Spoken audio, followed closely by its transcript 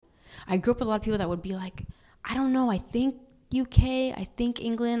I grew up with a lot of people that would be like, I don't know, I think UK, I think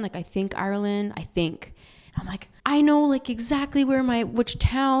England, like I think Ireland, I think. I'm like, I know like exactly where which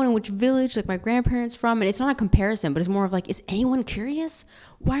town and which village like my grandparents from. And it's not a comparison, but it's more of like, is anyone curious?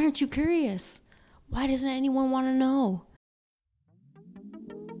 Why aren't you curious? Why doesn't anyone want to know?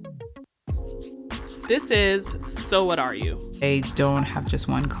 This is So What Are You? They don't have just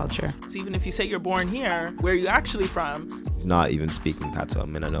one culture. So even if you say you're born here, where are you actually from? He's not even speaking Patois,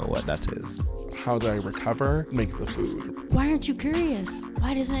 and I know what that is. How do I recover? Make the food. Why aren't you curious?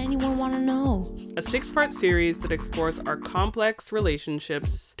 Why doesn't anyone want to know? A 6-part series that explores our complex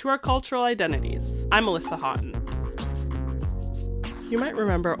relationships to our cultural identities. I'm Melissa Houghton. You might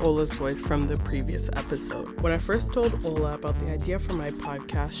remember Ola's voice from the previous episode. When I first told Ola about the idea for my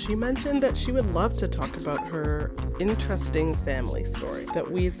podcast, she mentioned that she would love to talk about her interesting family story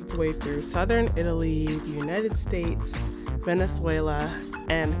that weaves its way through southern Italy, the United States, Venezuela,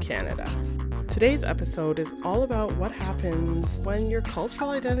 and Canada. Today's episode is all about what happens when your cultural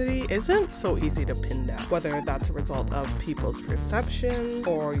identity isn't so easy to pin down, whether that's a result of people's perception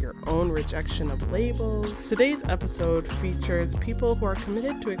or your own rejection of labels. Today's episode features people who are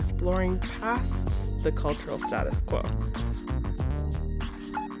committed to exploring past the cultural status quo.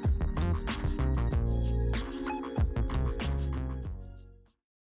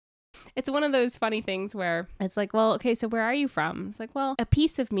 It's one of those funny things where it's like, well, okay, so where are you from? It's like, well, a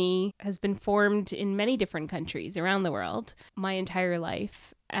piece of me has been formed in many different countries around the world my entire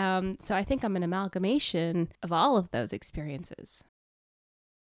life. So I think I'm an amalgamation of all of those experiences.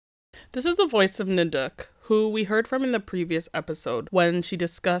 This is the voice of Nduk, who we heard from in the previous episode when she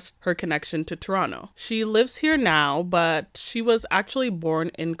discussed her connection to Toronto. She lives here now, but she was actually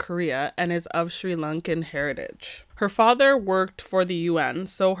born in Korea and is of Sri Lankan heritage. Her father worked for the UN,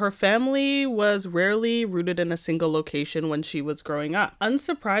 so her family was rarely rooted in a single location when she was growing up.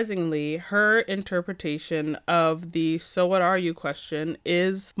 Unsurprisingly, her interpretation of the "so what are you" question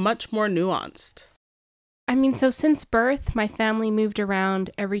is much more nuanced. I mean, so since birth, my family moved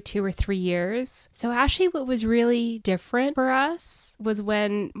around every 2 or 3 years. So actually what was really different for us was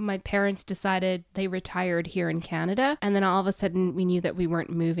when my parents decided they retired here in Canada. And then all of a sudden we knew that we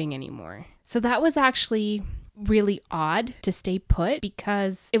weren't moving anymore. So that was actually really odd to stay put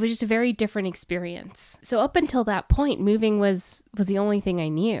because it was just a very different experience. So up until that point, moving was the only thing I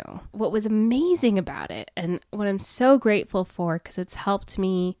knew. What was amazing about it and what I'm so grateful for, because it's helped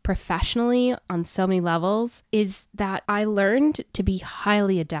me professionally on so many levels, is that I learned to be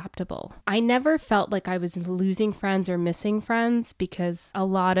highly adaptable. I never felt like I was losing friends or missing friends because a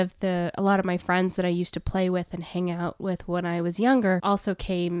lot of my friends that I used to play with and hang out with when I was younger also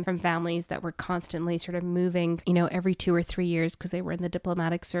came from families that were constantly sort of moving, every 2 or 3 years because they were in the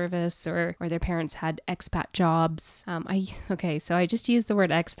diplomatic service or their parents had expat jobs. So I just used the word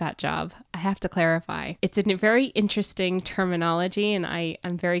expat job. I have to clarify. It's a very interesting terminology, and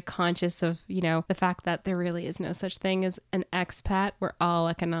I'm very conscious of, the fact that there really is no such thing as an expat. We're all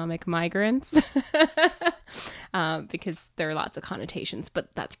economic migrants because there are lots of connotations,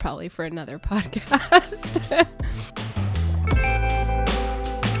 but that's probably for another podcast.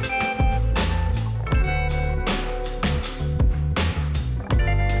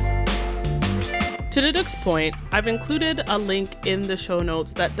 To Nduk's point, I've included a link in the show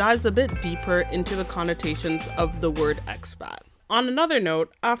notes that dives a bit deeper into the connotations of the word expat. On another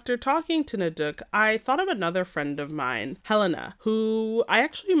note, after talking to Nduk, I thought of another friend of mine, Helena, who I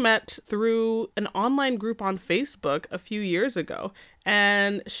actually met through an online group on Facebook a few years ago.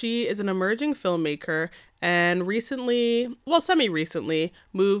 And she is an emerging filmmaker and semi-recently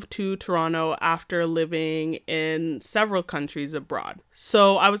moved to Toronto after living in several countries abroad.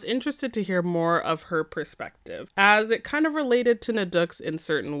 So I was interested to hear more of her perspective, as it kind of related to Nduk's in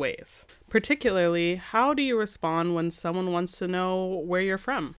certain ways. Particularly, how do you respond when someone wants to know where you're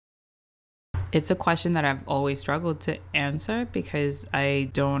from? It's a question that I've always struggled to answer because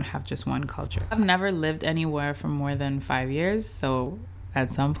I don't have just one culture. I've never lived anywhere for more than 5 years, so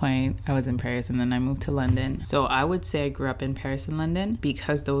at some point I was in Paris and then I moved to London. So I would say I grew up in Paris and London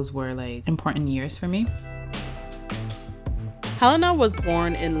because those were important years for me. Helena was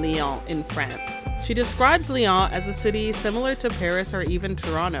born in Lyon in France. She describes Lyon as a city similar to Paris or even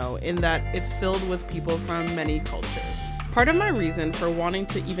Toronto in that it's filled with people from many cultures. Part of my reason for wanting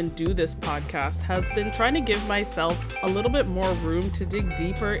to even do this podcast has been trying to give myself a little bit more room to dig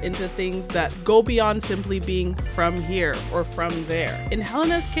deeper into things that go beyond simply being from here or from there. In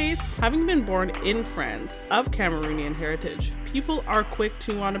Helena's case, having been born in France of Cameroonian heritage, people are quick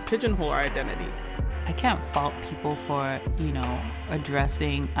to want to pigeonhole our identity. I can't fault people for,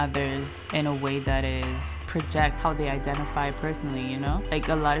 addressing others in a way that is project how they identify personally, Like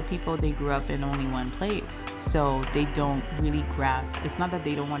a lot of people, they grew up in only one place, so they don't really grasp. It's not that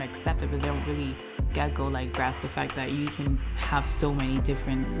they don't want to accept it, but they don't really grasp the fact that you can have so many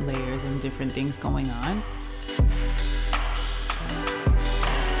different layers and different things going on.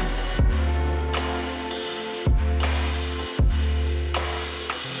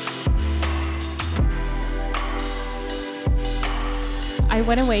 I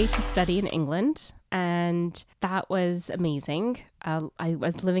went away to study in England, and that was amazing. I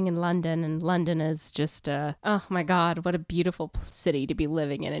was living in London, and London is just oh my God, what a beautiful city to be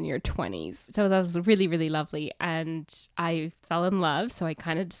living in your 20s. So that was really, really lovely. And I fell in love, so I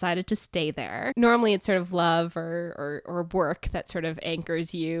kind of decided to stay there. Normally it's sort of love or work that sort of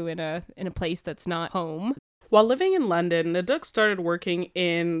anchors you in a place that's not home. While living in London, Naduk started working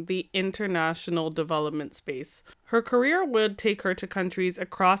in the international development space. Her career would take her to countries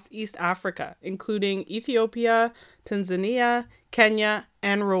across East Africa, including Ethiopia, Tanzania, Kenya,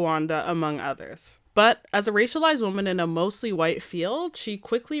 and Rwanda, among others. But as a racialized woman in a mostly white field, she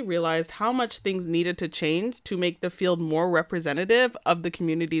quickly realized how much things needed to change to make the field more representative of the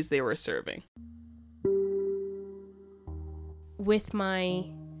communities they were serving. With my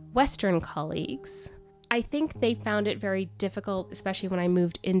Western colleagues, I think they found it very difficult, especially when I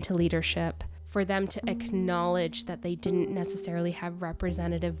moved into leadership, for them to acknowledge that they didn't necessarily have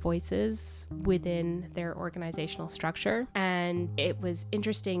representative voices within their organizational structure. And it was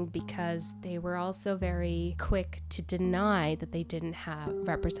interesting because they were also very quick to deny that they didn't have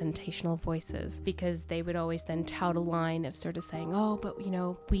representational voices, because they would always then tout a line of sort of saying, oh, but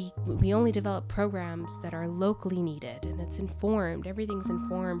we only develop programs that are locally needed, and it's informed, everything's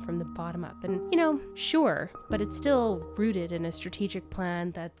informed from the bottom up. And sure, but it's still rooted in a strategic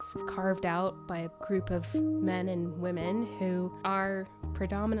plan that's carved out by a group of men and women who are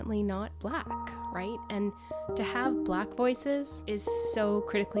predominantly not Black, right? And to have Black voices is so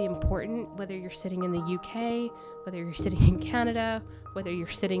critically important, whether you're sitting in the UK, whether you're sitting in Canada, whether you're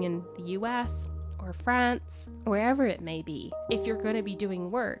sitting in the US or France, wherever it may be. If you're going to be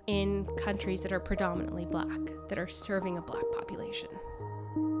doing work in countries that are predominantly Black, that are serving a Black population.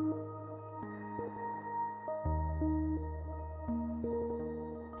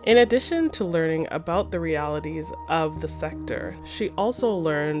 In addition to learning about the realities of the sector, she also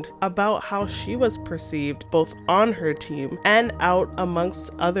learned about how she was perceived both on her team and out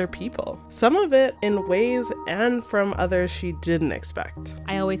amongst other people. Some of it in ways and from others she didn't expect.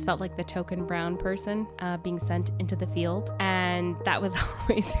 I always felt like the token brown person being sent into the field, and that was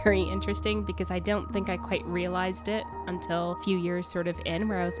always very interesting because I don't think I quite realized it until a few years sort of in,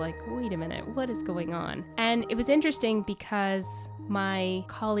 where I was like, wait a minute, what is going on? And it was interesting because my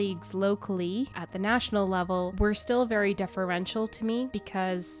colleagues locally at the national level were still very deferential to me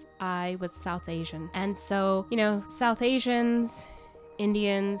because I was South Asian. And so, South Asians,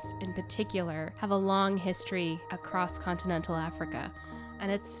 Indians in particular, have a long history across continental Africa.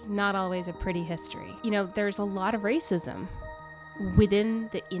 And it's not always a pretty history. There's a lot of racism within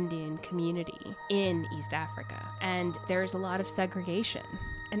the Indian community in East Africa. And there's a lot of segregation.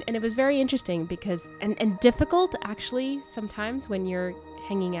 And it was very interesting because, and difficult actually sometimes when you're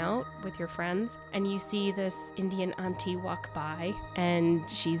hanging out with your friends and you see this Indian auntie walk by and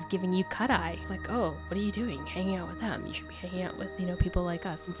she's giving you cut eye. It's like, oh, what are you doing? Hanging out with them. You should be hanging out with, people like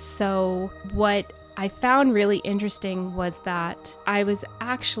us. And so what I found really interesting was that I was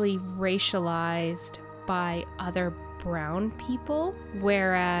actually racialized by other brown people,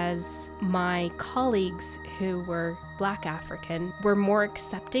 whereas my colleagues who were Black African were more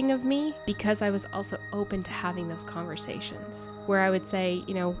accepting of me because I was also open to having those conversations where I would say,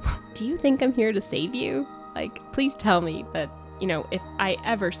 do you think I'm here to save you? Like, please tell me that, if I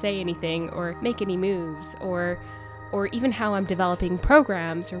ever say anything or make any moves or even how I'm developing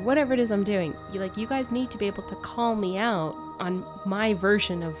programs or whatever it is I'm doing, you guys need to be able to call me out on my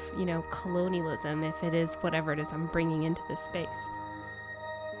version of, colonialism, if it is whatever it is I'm bringing into this space.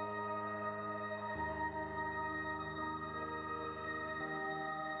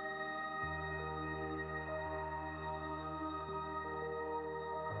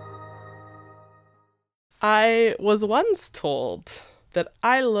 I was once told that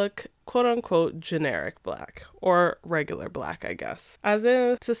I look quote unquote generic Black, or regular Black, I guess. As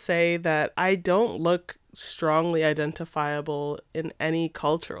in to say that I don't look strongly identifiable in any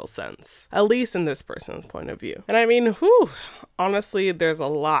cultural sense, at least in this person's point of view. And I mean, honestly, there's a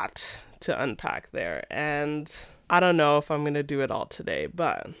lot to unpack there. And I don't know if I'm going to do it all today,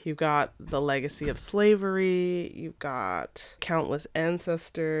 but you've got the legacy of slavery, you've got countless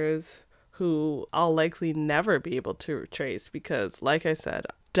ancestors who I'll likely never be able to trace because, like I said,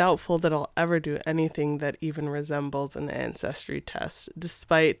 doubtful that I'll ever do anything that even resembles an ancestry test,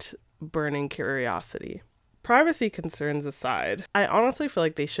 despite burning curiosity. Privacy concerns aside, I honestly feel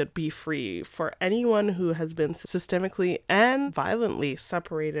like they should be free for anyone who has been systemically and violently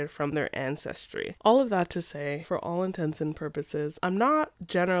separated from their ancestry. All of that to say, for all intents and purposes, I'm not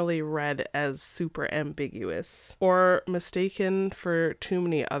generally read as super ambiguous or mistaken for too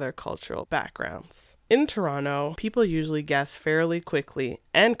many other cultural backgrounds. In Toronto, people usually guess fairly quickly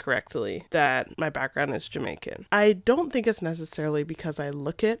and correctly that my background is Jamaican. I don't think it's necessarily because I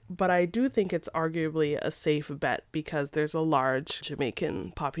look it, but I do think it's arguably a safe bet because there's a large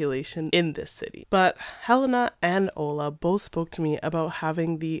Jamaican population in this city. But Helena and Ola both spoke to me about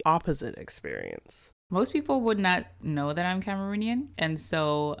having the opposite experience. Most people would not know that I'm Cameroonian. And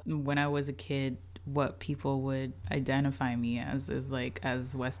so when I was a kid, what people would identify me as is like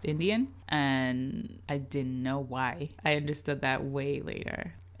as West Indian, and I didn't know why. I understood that way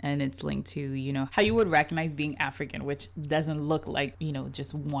later. And it's linked to, you know, how you would recognize being African, which doesn't look like, you know,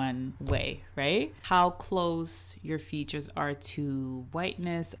 just one way, right? How close your features are to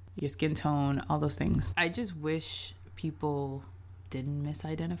whiteness, your skin tone, all those things. I just wish people didn't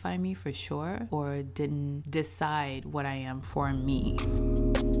misidentify me for sure, or didn't decide what I am for me.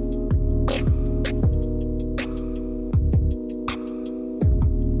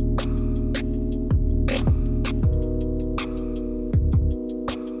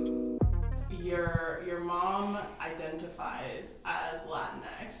 Your mom identifies as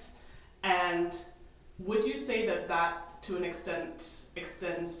Latinx, and would you say that that to an extent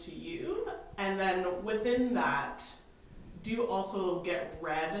extends to you? And then within that, do you also get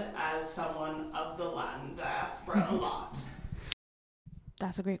read as someone of the Latin diaspora a lot?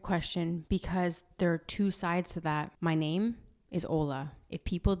 That's a great question because there are two sides to that. My name is Ola. If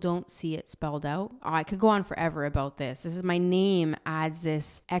people don't see it spelled out, I could go on forever about this. This is my name adds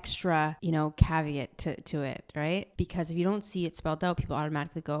this extra, caveat to it, right? Because if you don't see it spelled out, people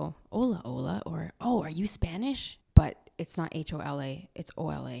automatically go, Ola, or, oh, are you Spanish? But it's not Hola, it's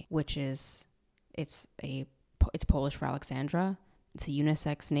Ola, which is, it's Polish for Alexandra. It's a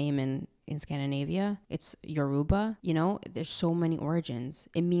unisex name in Scandinavia. It's Yoruba. There's so many origins.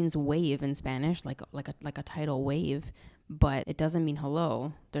 It means wave in Spanish, like a tidal wave, but it doesn't mean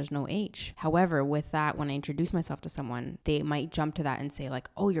hello. There's no H. However, with that, when I introduce myself to someone, they might jump to that and say like,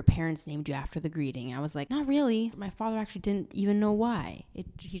 oh, your parents named you after the greeting. And I was like, not really. My father actually didn't even know why.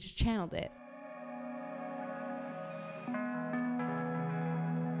 He just channeled it.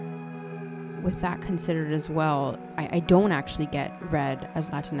 With that considered as well, I don't actually get read as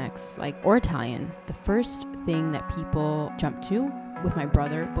Latinx, or Italian. The first thing that people jump to with my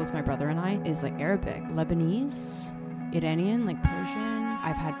brother, both my brother and I, is Arabic, Lebanese, Iranian, Persian.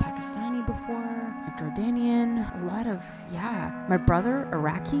 I've had Pakistani before, Jordanian, a lot of, my brother,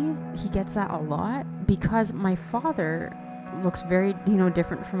 Iraqi, he gets that a lot because my father looks very,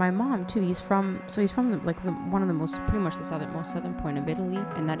 different from my mom too. He's from one of the most, pretty much the most southern point of Italy,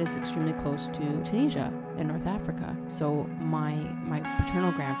 and that is extremely close to Tunisia in North Africa. So my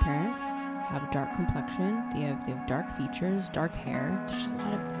paternal grandparents have dark complexion. They have dark features, dark hair. There's a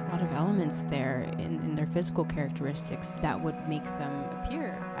lot of elements there in their physical characteristics that would make them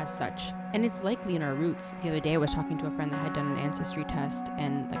appear as such. And it's likely in our roots. The other day I was talking to a friend that had done an ancestry test,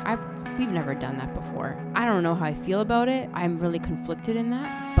 and we've never done that before. I don't know how I feel about it. I'm really conflicted in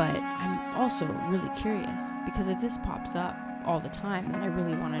that, but I'm also really curious because if this pops up all the time, then I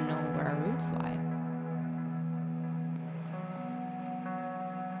really want to know where our roots lie.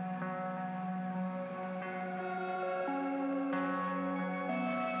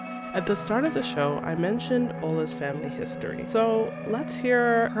 At the start of the show, I mentioned Ola's family history, so let's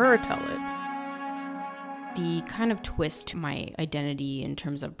hear her tell it. The kind of twist my identity in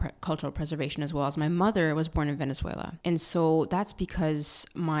terms of cultural preservation as well as my mother was born in Venezuela. And so that's because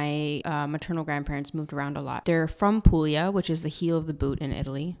my maternal grandparents moved around a lot. They're from Puglia, which is the heel of the boot in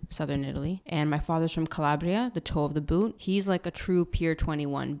Italy, southern Italy. And my father's from Calabria, the toe of the boot. He's a true Pier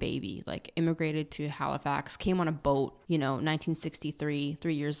 21 baby, immigrated to Halifax, came on a boat, 1963,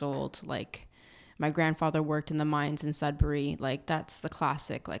 3 years old, my grandfather worked in the mines in Sudbury. That's the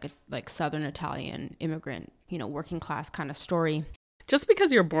classic, Southern Italian immigrant, working class kind of story. Just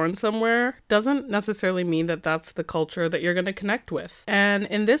because you're born somewhere doesn't necessarily mean that that's the culture that you're going to connect with. And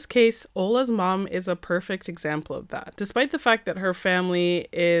in this case, Ola's mom is a perfect example of that. Despite the fact that her family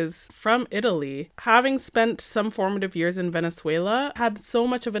is from Italy, having spent some formative years in Venezuela had so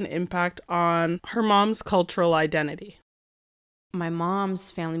much of an impact on her mom's cultural identity. my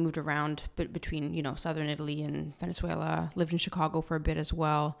mom's family moved around between, southern Italy and Venezuela, lived in Chicago for a bit as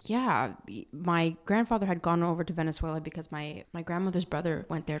well. Yeah, my grandfather had gone over to Venezuela because my grandmother's brother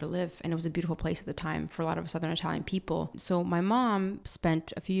went there to live, and it was a beautiful place at the time for a lot of Southern Italian people. So my mom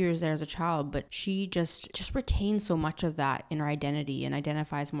spent a few years there as a child, but she just retains so much of that in her identity and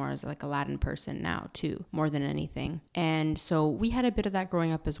identifies more as like a Latin person now too, more than anything. And so we had a bit of that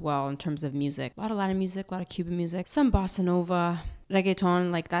growing up as well in terms of music. A lot of Latin music, a lot of Cuban music, some bossa nova,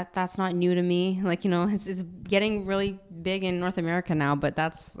 reggaeton, like that's not new to me. Like, it's getting really big in North America now, but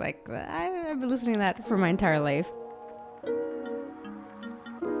that's like, I've been listening to that for my entire life.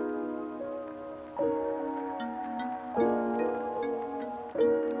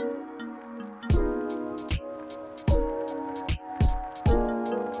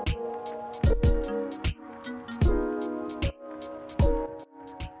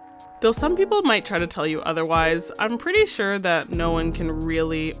 Though some people might try to tell you otherwise, I'm pretty sure that no one can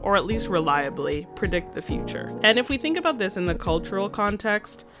really, or at least reliably, predict the future. And if we think about this in the cultural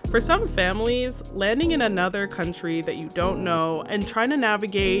context, for some families, landing in another country that you don't know and trying to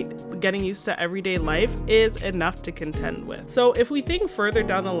navigate getting used to everyday life is enough to contend with. So if we think further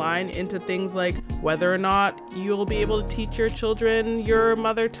down the line into things like whether or not you'll be able to teach your children your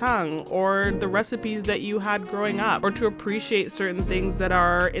mother tongue or the recipes that you had growing up, or to appreciate certain things that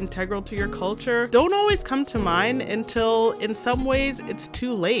are integral to your culture, don't always come to mind until in some ways it's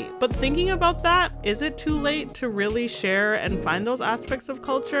too late. But thinking about that, is it too late to really share and find those aspects of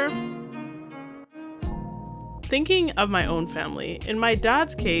culture? Thinking of my own family, in my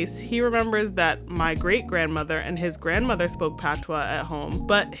dad's case, he remembers that my great-grandmother and his grandmother spoke patois at home,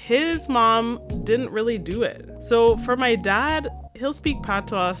 but his mom didn't really do it. So for my dad, he'll speak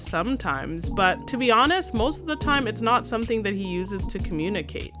patois sometimes, but to be honest, most of the time it's not something that he uses to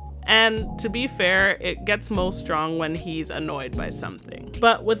communicate. And to be fair, it gets most strong when he's annoyed by something.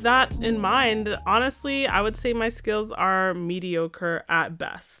 But with that in mind, honestly, I would say my skills are mediocre at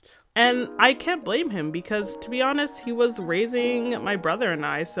best. And I can't blame him because, to be honest, he was raising my brother and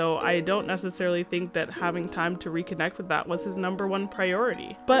I, so I don't necessarily think that having time to reconnect with that was his number one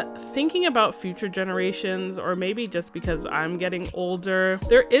priority. But thinking about future generations, or maybe just because I'm getting older,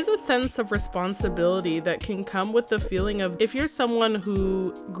 there is a sense of responsibility that can come with the feeling of if you're someone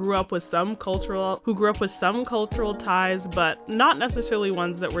who grew up with some cultural ties, but not necessarily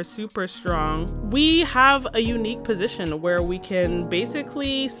ones that were super strong, we have a unique position where we can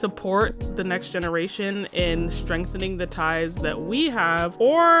basically support the next generation in strengthening the ties that we have,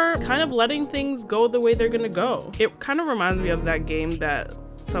 or kind of letting things go the way they're gonna go. It kind of reminds me of that game that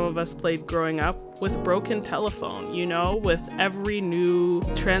some of us played growing up with broken telephone, with every new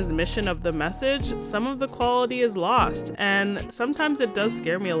transmission of the message, some of the quality is lost. And sometimes it does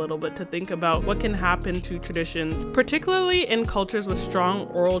scare me a little bit to think about what can happen to traditions, particularly in cultures with strong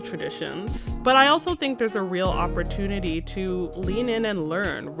oral traditions. But I also think there's a real opportunity to lean in and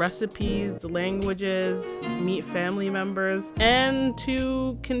learn recipes, languages, meet family members, and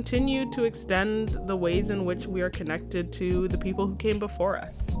to continue to extend the ways in which we are connected to the people who came before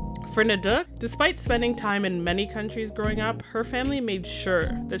us. For Naduk, despite spending time in many countries growing up, her family made sure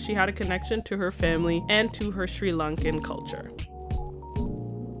that she had a connection to her family and to her Sri Lankan culture.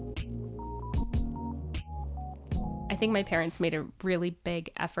 I think my parents made a really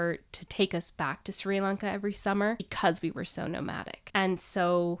big effort to take us back to Sri Lanka every summer because we were so nomadic. And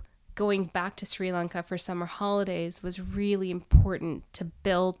so going back to Sri Lanka for summer holidays was really important to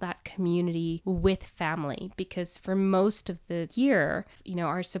build that community with family, because for most of the year,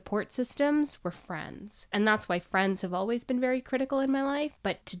 our support systems were friends. And that's why friends have always been very critical in my life.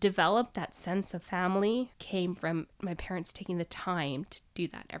 But to develop that sense of family came from my parents taking the time to do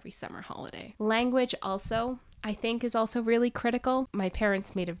that every summer holiday. Language also, I think, is also really critical. My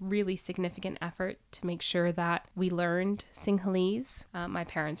parents made a really significant effort to make sure that we learned Sinhalese. My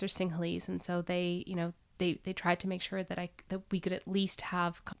parents are Sinhalese, and so they tried to make sure that we could at least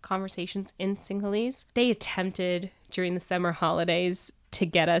have conversations in Sinhalese. They attempted during the summer holidays to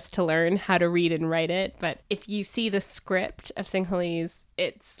get us to learn how to read and write it, but if you see the script of Sinhalese,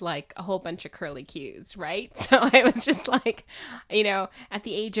 it's like a whole bunch of curly cues, right? So I was just like, at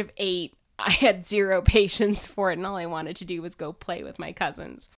the age of 8, I had zero patience for it, and all I wanted to do was go play with my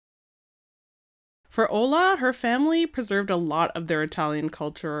cousins. For Ola, her family preserved a lot of their Italian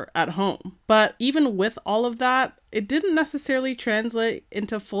culture at home. But even with all of that, it didn't necessarily translate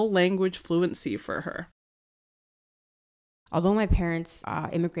into full language fluency for her. Although my parents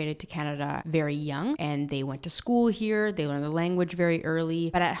immigrated to Canada very young and they went to school here, they learned the language very early.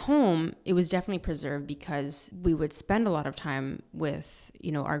 But at home, it was definitely preserved because we would spend a lot of time with,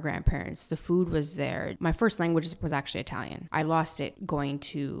 our grandparents. The food was there. My first language was actually Italian. I lost it going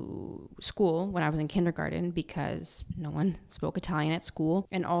to school when I was in kindergarten because no one spoke Italian at school.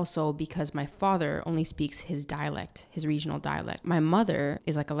 And also because my father only speaks his dialect, his regional dialect. My mother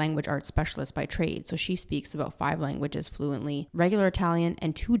is like a language arts specialist by trade. So she speaks about 5 languages fluently, regular Italian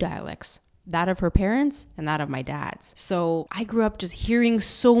and 2 dialects. That of her parents and that of my dad's. So I grew up just hearing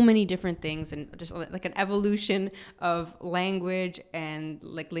so many different things and just like an evolution of language and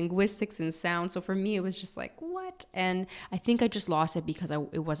like linguistics and sound. So for me, it was just like, what? And I think I just lost it because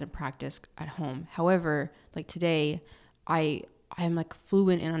it wasn't practiced at home. However, like today, I am like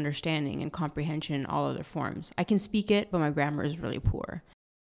fluent in understanding and comprehension in all other forms. I can speak it, but my grammar is really poor.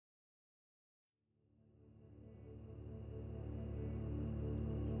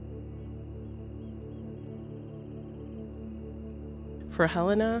 For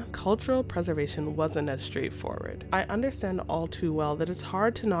Helena, cultural preservation wasn't as straightforward. I understand all too well that it's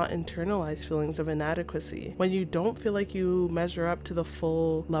hard to not internalize feelings of inadequacy when you don't feel like you measure up to the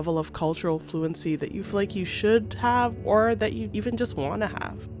full level of cultural fluency that you feel like you should have or that you even just want to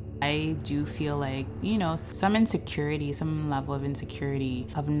have. I do feel like, some insecurity, some level of insecurity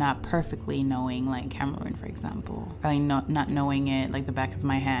of not perfectly knowing like Cameroon, for example, or like not knowing it like the back of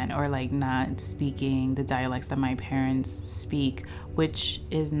my hand, or like not speaking the dialects that my parents speak, which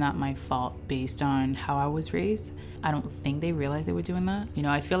is not my fault based on how I was raised. I don't think they realized they were doing that.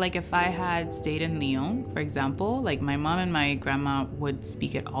 I feel like if I had stayed in Lyon, for example, like my mom and my grandma would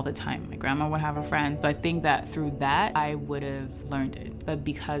speak it all the time. My grandma would have a friend. So I think that through that, I would have learned it. But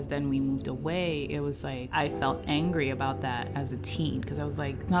because then we moved away, it was like I felt angry about that as a teen because I was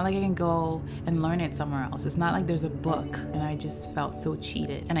like, it's not like I can go and learn it somewhere else. It's not like there's a book. And I just felt so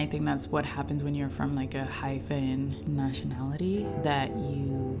cheated. And I think that's what happens when you're from like a hyphen nationality, that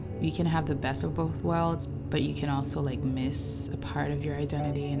you can have the best of both worlds, but you can also like miss a part of your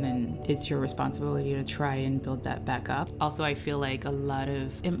identity, and then it's your responsibility to try and build that back up. Also, I feel like a lot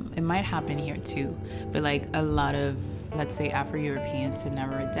of it might happen here too, but like a lot of, let's say, Afro-Europeans, to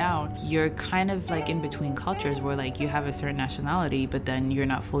narrow it down, you're kind of like in between cultures where like you have a certain nationality, but then you're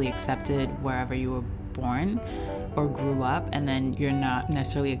not fully accepted wherever you were born or grew up, and then you're not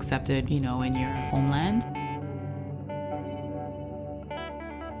necessarily accepted, in your homeland.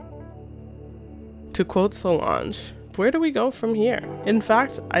 To quote Solange, where do we go from here? In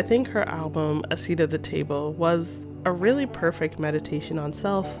fact, I think her album, A Seat at the Table, was a really perfect meditation on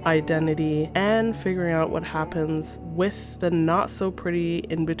self, identity, and figuring out what happens with the not so pretty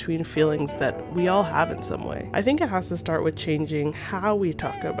in-between feelings that we all have in some way. I think it has to start with changing how we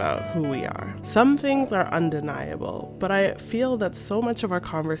talk about who we are. Some things are undeniable, but I feel that so much of our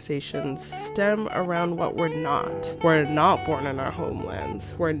conversations stem around what we're not. We're not born in our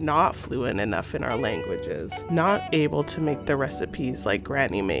homelands. We're not fluent enough in our languages. Not able to make the recipes like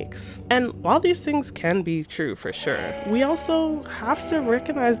Granny makes. And while these things can be true for sure, we also have to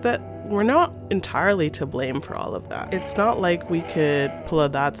recognize that we're not entirely to blame for all of that. It's not like we could pull a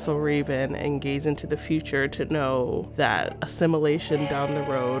That's So Raven and gaze into the future to know that assimilation down the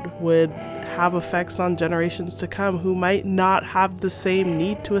road would have effects on generations to come who might not have the same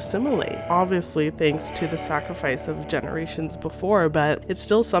need to assimilate. Obviously, thanks to the sacrifice of generations before, but it's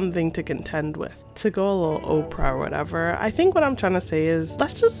still something to contend with. To go a little Oprah or whatever, I think what I'm trying to say is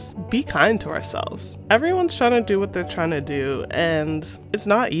let's just be kind to ourselves. Everyone's trying to do what they're trying to do, and it's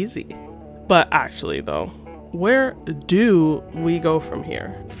not easy. But actually though, where do we go from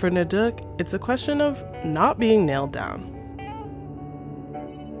here? For Naduk, it's a question of not being nailed down.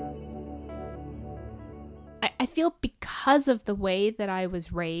 I feel because of the way that I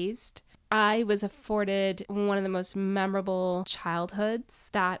was raised, I was afforded one of the most memorable childhoods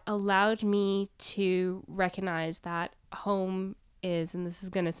that allowed me to recognize that home is, and this is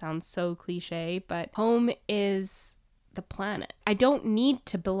going to sound so cliche, but home is the planet. I don't need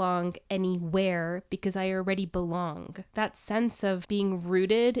to belong anywhere because I already belong. That sense of being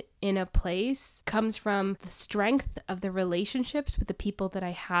rooted in a place comes from the strength of the relationships with the people that I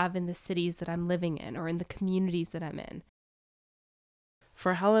have in the cities that I'm living in or in the communities that I'm in.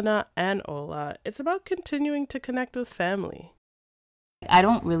 For Helena and Ola, it's about continuing to connect with family. I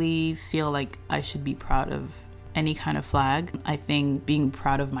don't really feel like I should be proud of any kind of flag. I think being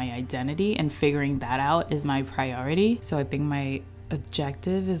proud of my identity and figuring that out is my priority. So I think my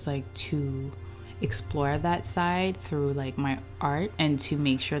objective is like to explore that side through like my art, and to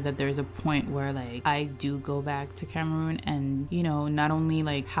make sure that there's a point where like I do go back to Cameroon and, you know, not only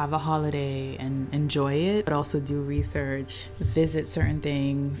like have a holiday and enjoy it, but also do research, visit certain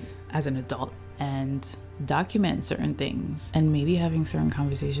things as an adult, and document certain things, and maybe having certain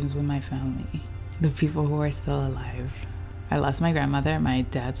conversations with my family, the people who are still alive. I lost my grandmother, my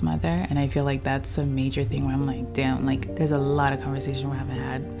dad's mother, and I feel like that's a major thing where I'm like, damn, like there's a lot of conversation we haven't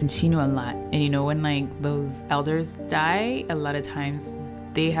had, and she knew a lot. And you know, when like those elders die, a lot of times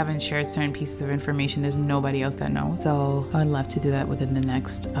they haven't shared certain pieces of information. There's nobody else that knows. So I would love to do that within the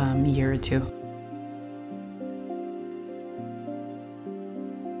next year or two.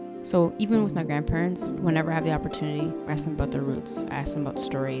 So even with my grandparents, whenever I have the opportunity, I ask them about their roots. I ask them about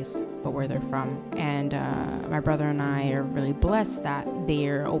stories, about where they're from. And my brother and I are really blessed that they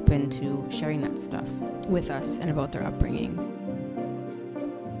are open to sharing that stuff with us and about their upbringing.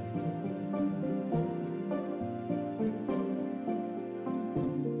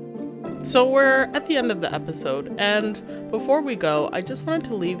 So we're at the end of the episode, and before we go, I just wanted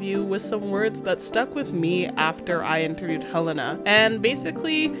to leave you with some words that stuck with me after I interviewed Helena. And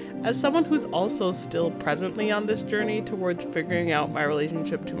basically, as someone who's also still presently on this journey towards figuring out my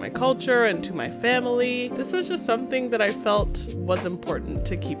relationship to my culture and to my family, this was just something that I felt was important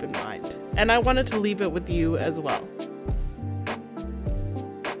to keep in mind. And I wanted to leave it with you as well.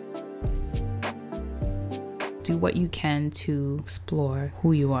 Do what you can to explore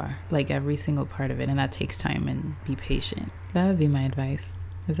who you are, like every single part of it, and that takes time, and be patient. That would be my advice.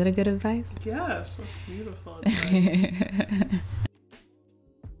 Is that a good advice? Yes, that's beautiful advice.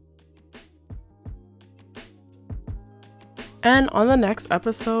 And on the next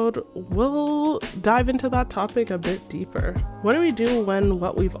episode, we'll dive into that topic a bit deeper. What do we do when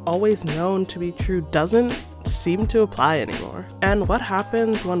what we've always known to be true doesn't seem to apply anymore? And what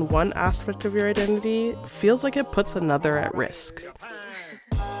happens when one aspect of your identity feels like it puts another at risk?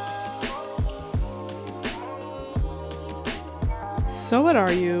 So What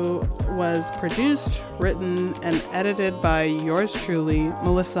Are You was produced, written, and edited by yours truly,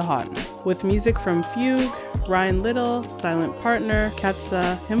 Melissa Houghton, with music from Fugue, Ryan Little, Silent Partner,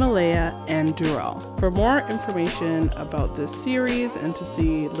 Ketsa, Himalaya, and Dural. For more information about this series and to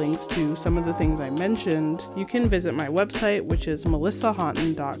see links to some of the things I mentioned, you can visit my website, which is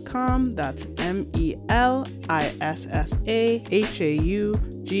melissahoughton.com. That's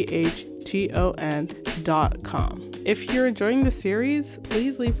melissahaughton.com. If you're enjoying the series,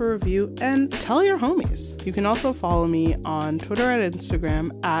 please leave a review and tell your homies. You can also follow me on Twitter and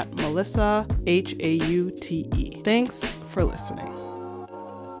Instagram at Melissa Haute. Thanks for listening.